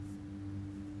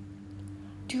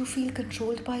Do you feel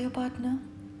controlled by your partner?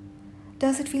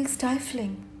 Does it feel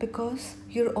stifling because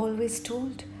you're always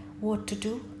told what to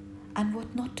do and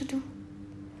what not to do?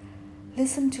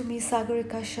 Listen to me,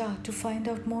 Sagarika Shah, to find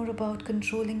out more about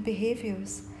controlling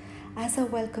behaviors as I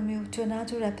welcome you to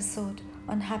another episode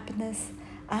on happiness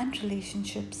and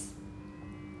relationships.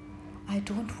 I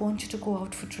don't want you to go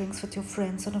out for drinks with your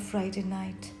friends on a Friday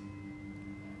night.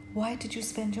 Why did you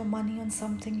spend your money on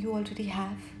something you already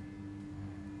have?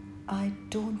 I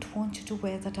don't want you to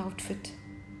wear that outfit.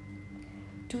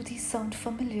 Do these sound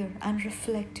familiar and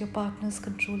reflect your partner's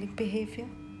controlling behavior?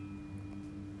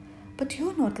 But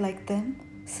you're not like them,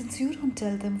 since you don't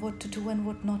tell them what to do and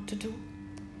what not to do.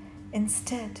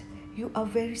 Instead, you are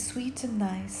very sweet and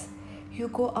nice. You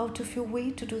go out of your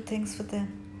way to do things for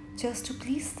them, just to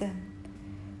please them.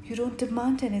 You don't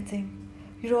demand anything.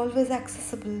 You're always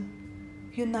accessible.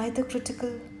 You're neither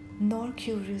critical nor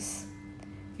curious.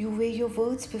 You weigh your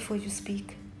words before you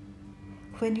speak.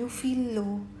 When you feel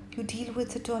low, you deal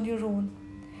with it on your own.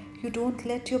 You don't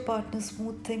let your partner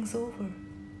smooth things over.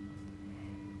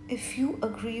 If you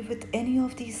agree with any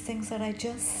of these things that I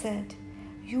just said,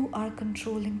 you are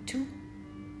controlling too.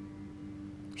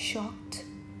 Shocked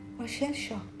or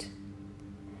shell-shocked?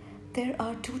 There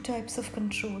are two types of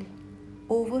control,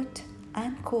 overt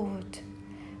and covert.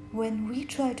 When we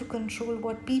try to control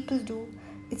what people do,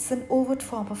 it's an overt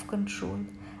form of control.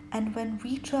 And when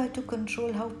we try to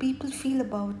control how people feel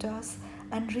about us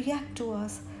and react to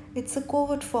us, it's a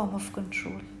covert form of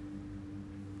control.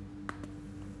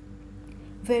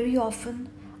 Very often,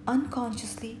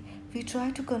 unconsciously, we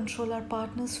try to control our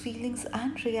partner's feelings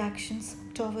and reactions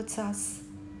towards us.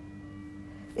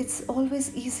 It's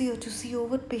always easier to see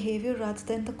overt behavior rather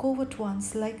than the covert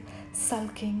ones, like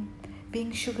sulking,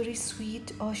 being sugary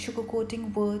sweet or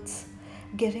sugarcoating words,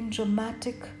 getting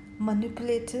dramatic,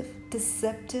 manipulative,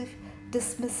 deceptive,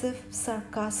 dismissive,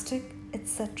 sarcastic,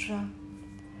 etc.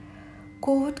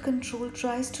 Covert control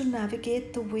tries to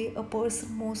navigate the way a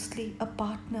person, mostly a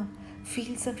partner,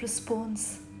 feels and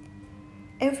responds.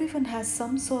 Everyone has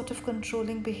some sort of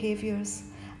controlling behaviors,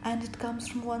 and it comes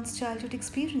from one's childhood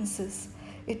experiences.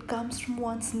 It comes from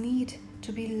one's need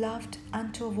to be loved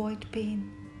and to avoid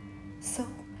pain. So,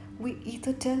 we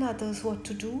either tell others what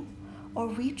to do, or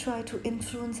we try to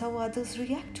influence how others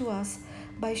react to us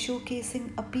by showcasing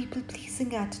a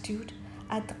people-pleasing attitude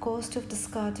at the cost of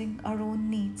discarding our own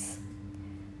needs.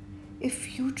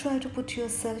 If you try to put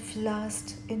yourself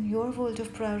last in your world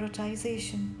of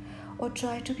prioritization or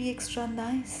try to be extra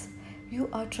nice, you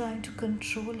are trying to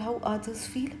control how others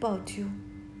feel about you.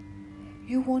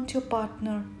 You want your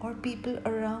partner or people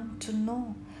around to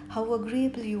know how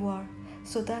agreeable you are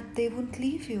so that they won't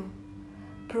leave you.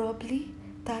 Probably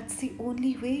that's the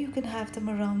only way you can have them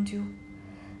around you.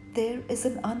 There is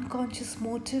an unconscious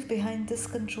motive behind this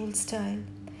control style.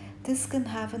 This can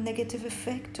have a negative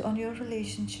effect on your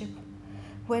relationship.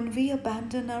 When we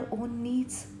abandon our own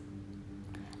needs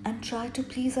and try to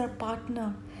please our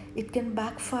partner, it can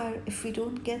backfire if we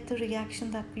don't get the reaction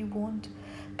that we want,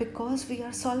 because we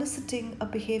are soliciting a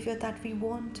behavior that we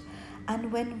want,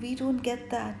 and when we don't get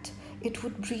that, it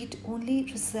would breed only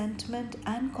resentment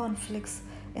and conflicts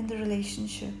in the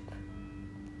relationship.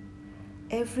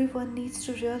 Everyone needs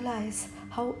to realize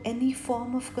how any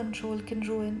form of control can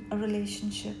ruin a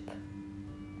relationship.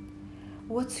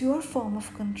 What's your form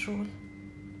of control?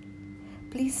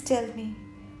 Please tell me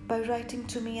by writing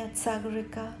to me at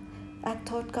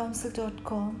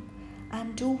sagarika@thoughtcouncil.com,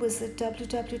 and do visit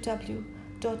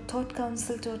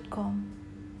www.thoughtcouncil.com.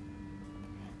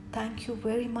 Thank you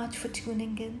very much for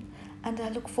tuning in, and I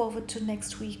look forward to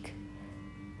next week.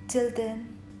 Till then,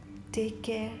 take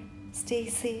care, stay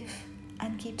safe,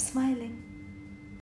 and keep smiling.